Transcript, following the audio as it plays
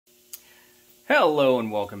Hello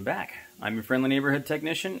and welcome back. I'm your friendly neighborhood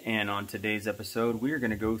technician, and on today's episode we are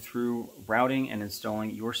going to go through routing and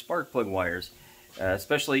installing your spark plug wires,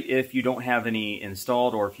 especially if you don't have any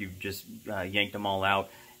installed or if you've just yanked them all out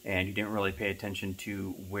and you didn't really pay attention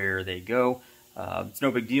to where they go. It's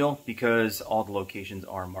no big deal because all the locations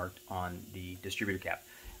are marked on the distributor cap.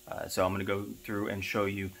 So I'm going to go through and show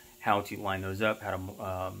you how to line those up, how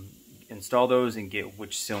to install those and get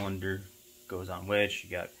which cylinder goes on which.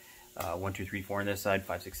 You got 1, 2, 3, 4 on this side,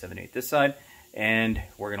 5, 6, 7, 8 this side, and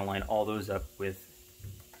we're going to line all those up with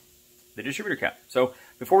the distributor cap. So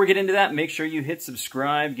before we get into that, make sure you hit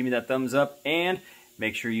subscribe, give me that thumbs up, and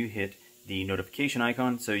make sure you hit the notification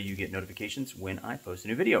icon so you get notifications when I post a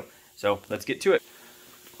new video. So let's get to it.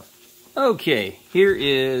 Okay, here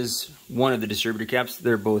is one of the distributor caps.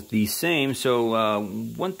 They're both the same. So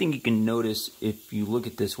one thing you can notice if you look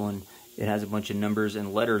at this one, it has a bunch of numbers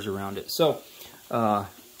and letters around it. So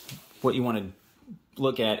what you want to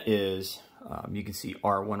look at is, you can see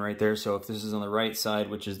R1 right there. So if this is on the right side,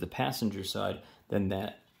 which is the passenger side, then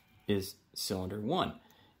that is cylinder 1.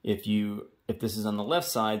 If this is on the left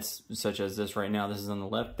side, such as this right now, this is on the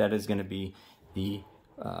left, that is going to be the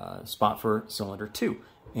spot for cylinder 2,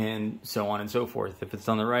 and so on and so forth. If it's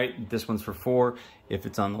on the right, this one's for 4. If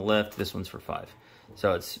it's on the left, this one's for 5.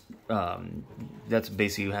 So it's that's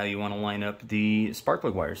basically how you want to line up the spark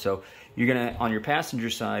plug wires. So you're gonna, on your passenger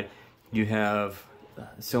side, you have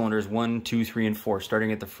cylinders 1, 2, 3, and 4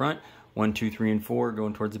 starting at the front. 1, 2, 3, and 4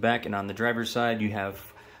 going towards the back, and on the driver's side you have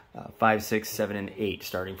 5, 6, 7, and 8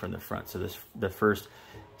 starting from the front. So the first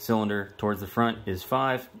cylinder towards the front is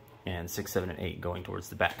 5, and 6, 7, and 8 going towards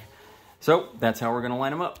the back. So that's how we're going to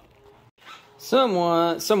line them up.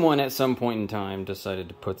 Someone at some point in time decided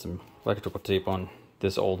to put some electrical tape on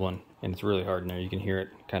this old one, and it's really hard in there. You can hear it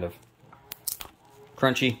kind of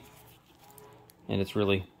crunchy, and it's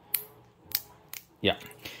really, yeah.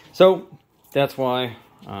 So that's why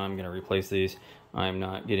I'm going to replace these. I'm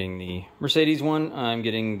not getting the Mercedes one. I'm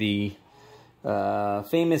getting the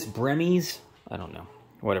famous Bremies. I don't know,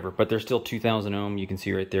 whatever, but they're still 2000 ohm. You can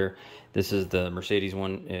see right there. This is the Mercedes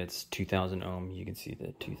one. It's 2000 ohm. You can see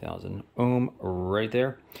the 2000 ohm right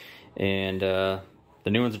there. And the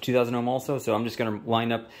new ones are 2000 ohm also. So I'm just going to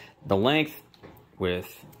line up the length with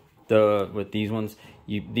these ones.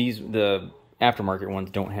 The aftermarket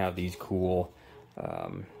ones don't have these cool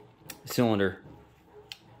cylinder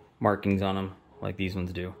markings on them like these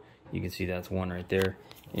ones do. You can see that's one right there,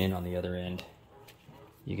 and on the other end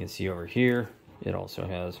you can see over here it also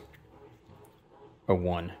has a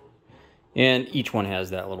 1, and each one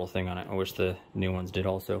has that little thing on it. I wish the new ones did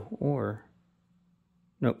also, or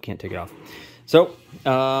nope, can't take it off. So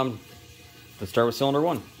let's start with cylinder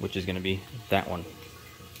 1, which is going to be that one.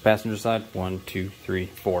 Passenger side, 1, 2, 3,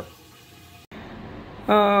 4.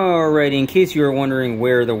 Alrighty, in case you were wondering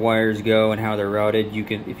where the wires go and how they're routed, you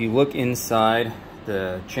can, if you look inside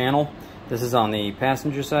the channel, this is on the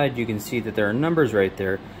passenger side, you can see that there are numbers right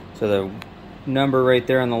there. So the number right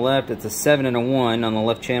there on the left, it's a 7 and a 1 on the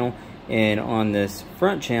left channel, and on this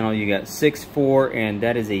front channel you got 6, 4, and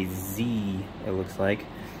that is a Z, it looks like,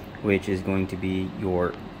 which is going to be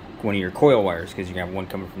one of your coil wires, because you're going to have one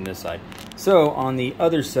coming from this side. So on the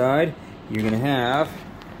other side, you're going to have,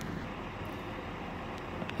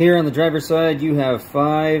 here on the driver's side, you have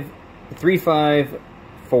 3, 5,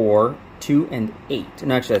 4, 2, and 8.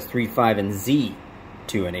 And actually, that's 3, 5, and Z,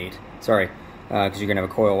 2, and 8. Sorry, because you're going to have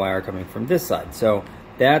a coil wire coming from this side. So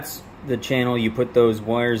that's the channel you put those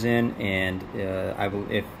wires in. And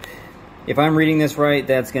if I'm reading this right,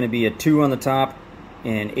 that's going to be a 2 on the top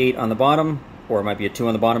and 8 on the bottom. Or it might be a 2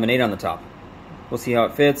 on the bottom and 8 on the top. We'll see how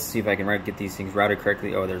it fits, see if I can get these things routed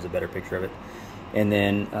correctly. Oh, there's a better picture of it. And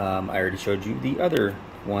then I already showed you the other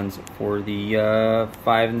ones for the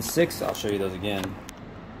 5 and 6. I'll show you those again.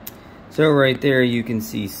 So right there you can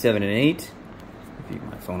see 7 and 8. If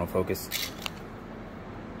my phone will focus.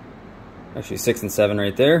 Actually 6 and 7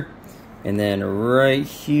 right there. And then right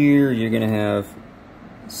here you're going to have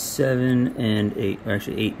 7 and 8.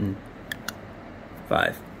 Actually 8 and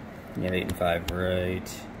 5. You have 8 and 5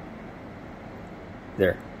 right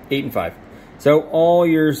there. 8 and 5. So all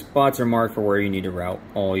your spots are marked for where you need to route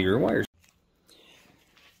all your wires.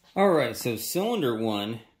 Alright, so cylinder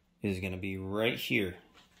 1 is going to be right here.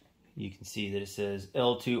 You can see that it says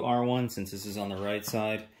L2R1, since this is on the right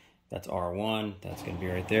side. That's R1, that's going to be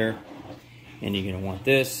right there. And you're going to want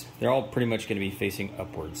this. They're all pretty much going to be facing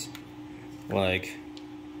upwards. Like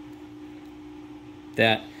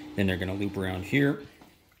that. Then they're going to loop around here.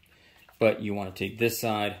 But you want to take this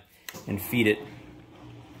side and feed it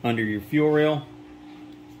under your fuel rail.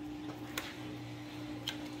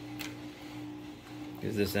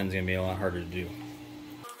 because this end's going to be a lot harder to do.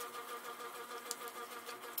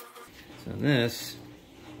 So this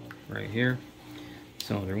right here,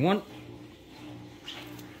 cylinder 1.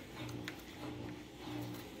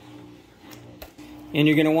 And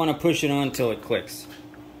you're going to want to push it on until it clicks.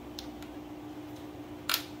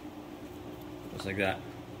 Just like that.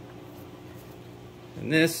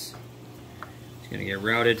 And this is going to get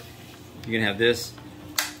routed. You're going to have this.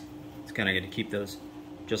 It's kind of going to keep those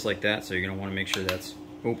just like that. So you're going to want to make sure that's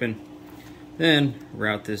open. Then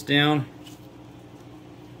route this down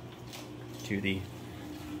to the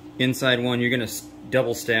inside one. You're going to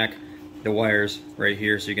double stack the wires right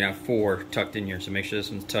here. So you're going to have 4 tucked in here. So make sure this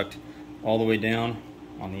one's tucked all the way down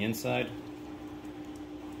on the inside.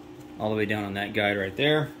 All the way down on that guide right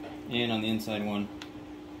there. And on the inside one,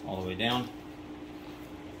 all the way down.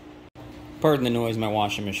 Pardon the noise, my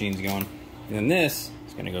washing machine's going. And then this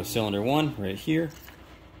is going to go cylinder 1 right here.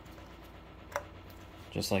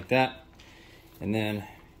 Just like that. And then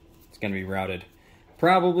it's going to be routed.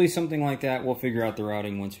 Probably something like that. We'll figure out the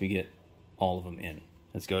routing once we get all of them in.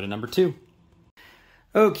 Let's go to number 2.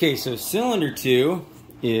 Okay, so cylinder 2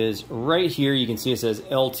 is right here. You can see it says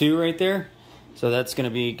L2 right there. So that's going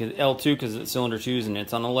to be L2 because it's cylinder 2's and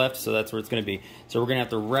it's on the left, so that's where it's going to be. So we're going to have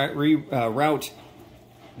to route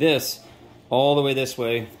this all the way this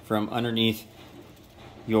way from underneath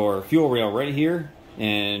your fuel rail right here,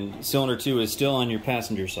 and cylinder 2 is still on your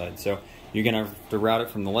passenger side. So you're going to have to route it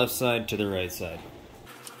from the left side to the right side.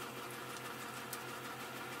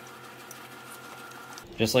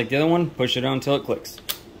 Just like the other one, push it on until it clicks.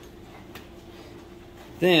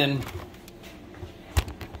 Then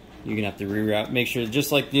you're gonna have to reroute. Make sure,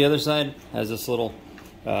 just like the other side, has this little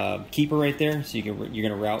keeper right there, so you're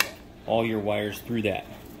gonna route all your wires through that.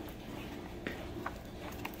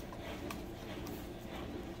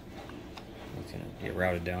 It's gonna get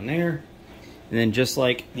routed down there, and then just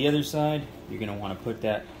like the other side, you're gonna want to put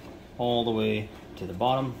that all the way to the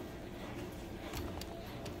bottom.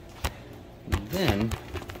 And then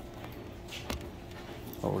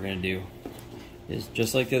what we're gonna do is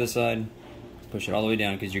just like the other side, push it all the way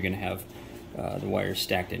down because you're going to have the wires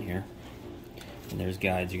stacked in here. And there's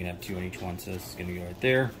guides, you're going to have 2 on each one, so this is going to go right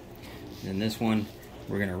there. And then this one,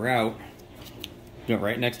 we're going to route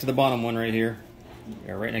right next to the bottom one right here,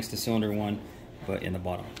 or right next to cylinder 1, but in the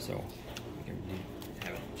bottom. So we can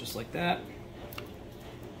have it just like that.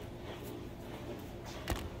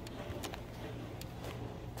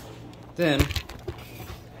 Then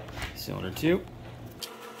cylinder 2.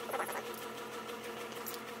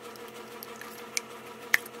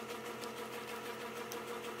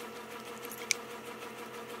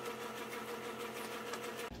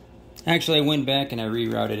 Actually, I went back and I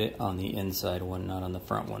rerouted it on the inside one, not on the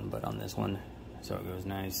front one, but on this one. So it goes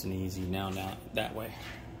nice and easy now that way.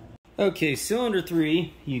 Okay, cylinder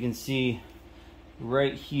 3, you can see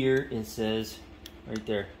right here, it says, right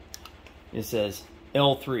there, it says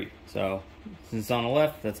L3. So since it's on the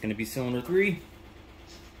left, that's going to be cylinder 3. Then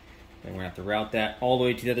we're going to have to route that all the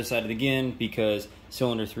way to the other side again because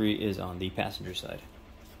cylinder 3 is on the passenger side.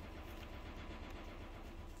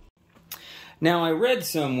 Now, I read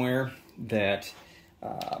somewhere that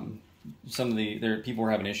some of people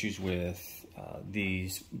were having issues with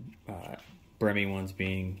these Bremmy ones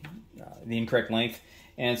being the incorrect length,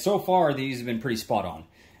 and so far these have been pretty spot on.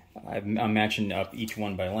 I'm matching up each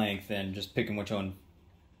one by length and just picking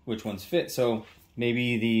which ones fit. So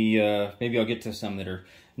maybe maybe I'll get to some that are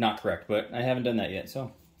not correct, but I haven't done that yet.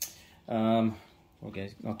 So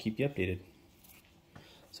okay, I'll keep you updated.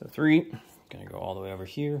 So 3, gonna go all the way over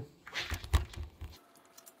here.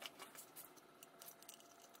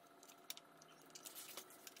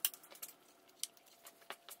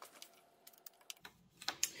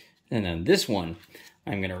 And then this one,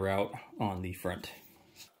 I'm going to route on the front.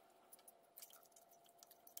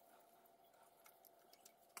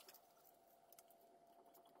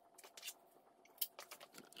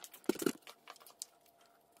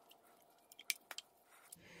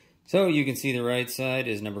 So you can see the right side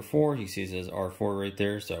is number 4. You see it says R4 right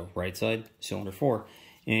there, so right side, cylinder 4.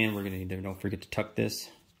 And we're going to need to, don't forget to tuck this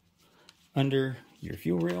under your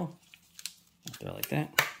fuel rail, right there like that.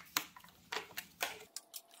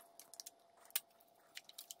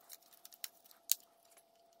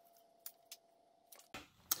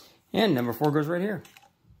 And number 4 goes right here.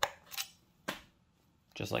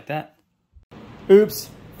 Just like that. Oops,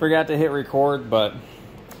 forgot to hit record, but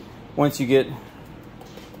once you get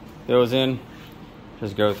those in,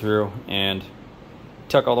 just go through and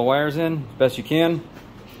tuck all the wires in as best you can.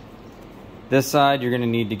 This side, you're gonna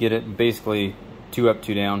need to get it basically 2 up,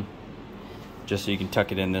 2 down, just so you can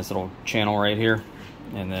tuck it in this little channel right here,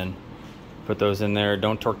 and then Put those in there.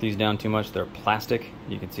 Don't torque these down too much. They're plastic.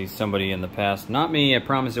 You can see somebody in the past, not me, I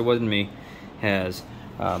promise it wasn't me, has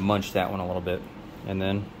munched that one a little bit. And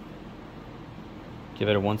then give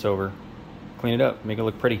it a once over. Clean it up. Make it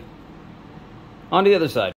look pretty. On to the other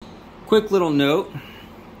side. Quick little note.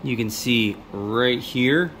 You can see right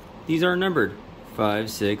here, these are numbered 5,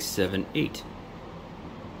 6, 7, 8.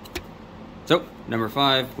 So, number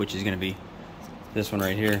 5, which is going to be this one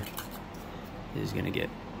right here, is going to get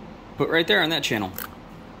put right there on that channel.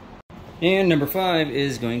 And number 5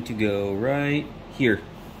 is going to go right here.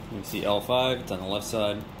 You can see L5, it's on the left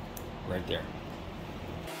side, right there.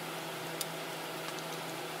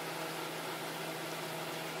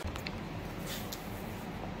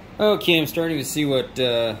 Okay, I'm starting to see what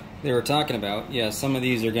they were talking about. Yeah, some of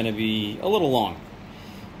these are going to be a little long.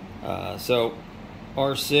 So,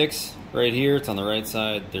 R6 right here, it's on the right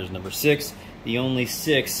side. There's number 6. The only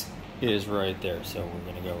 6 is right there. So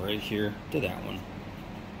we're going to go right here to that one.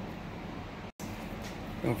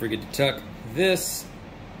 Don't forget to tuck this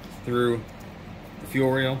through the fuel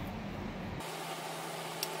rail.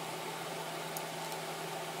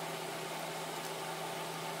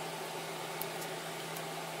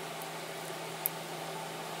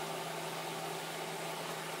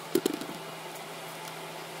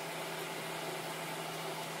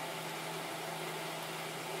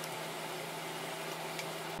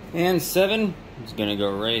 And 7 is going to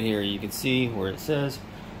go right here. You can see where it says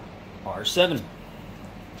R7.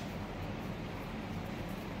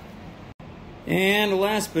 And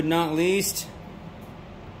last but not least,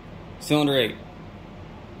 cylinder 8.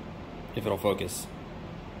 If it'll focus.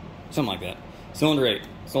 Something like that. Cylinder 8.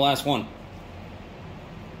 It's the last one.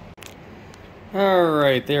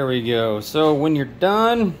 Alright, there we go. So when you're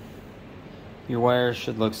done, your wires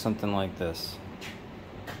should look something like this.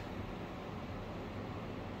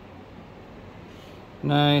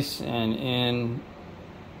 Nice and in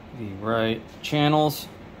the right channels.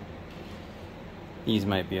 These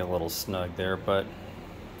might be a little snug there, but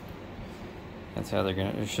that's how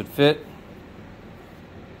it should fit.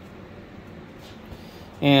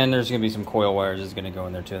 And there's going to be some coil wires that's going to go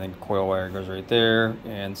in there too. I think the coil wire goes right there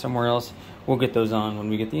and somewhere else. We'll get those on when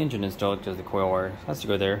we get the engine installed because the coil wire has to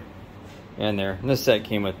go there and there. And this set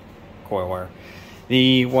came with coil wire.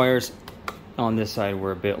 The wires on this side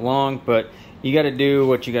were a bit long, but you got to do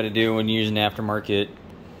what you got to do when you use an aftermarket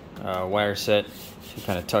wire set. You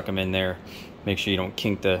kind of tuck them in there. Make sure you don't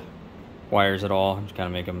kink the wires at all. Just kind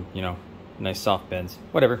of make them, you know, nice soft bends.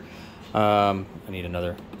 Whatever. I need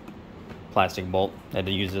another plastic bolt. I had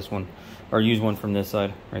to use this one, or use one from this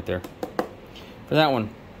side right there for that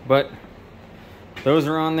one. But those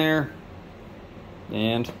are on there,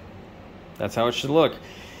 and that's how it should look.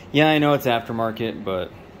 Yeah, I know it's aftermarket,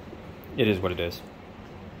 but it is what it is.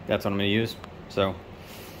 That's what I'm going to use. So,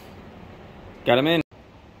 got them in.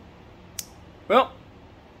 Well,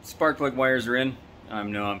 spark plug wires are in. I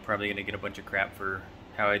know I'm probably going to get a bunch of crap for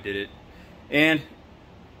how I did it. And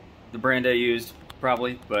the brand I used,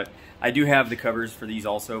 probably. But I do have the covers for these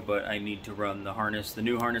also, but I need to run the harness, the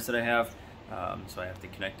new harness that I have. So I have to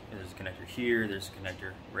connect, there's a connector here, there's a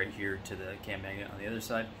connector right here to the cam magnet on the other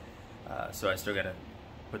side. So I still got to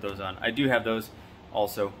put those on. I do have those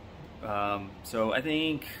also. So I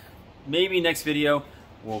think maybe next video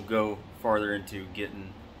we'll go farther into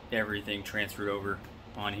getting everything transferred over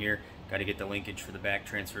on here. Got to get the linkage for the back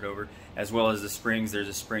transferred over, as well as the springs. There's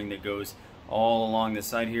a spring that goes all along the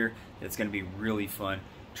side here. It's going to be really fun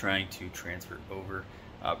trying to transfer over.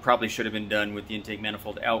 Probably should have been done with the intake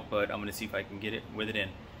manifold out, but I'm going to see if I can get it with it in.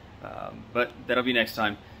 But that'll be next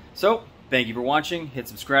time. So thank you for watching. Hit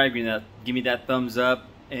subscribe, give me that thumbs up,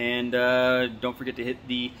 and don't forget to hit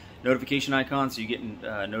the notification icon so you get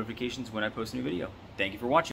notifications when I post a new video. Thank you for watching.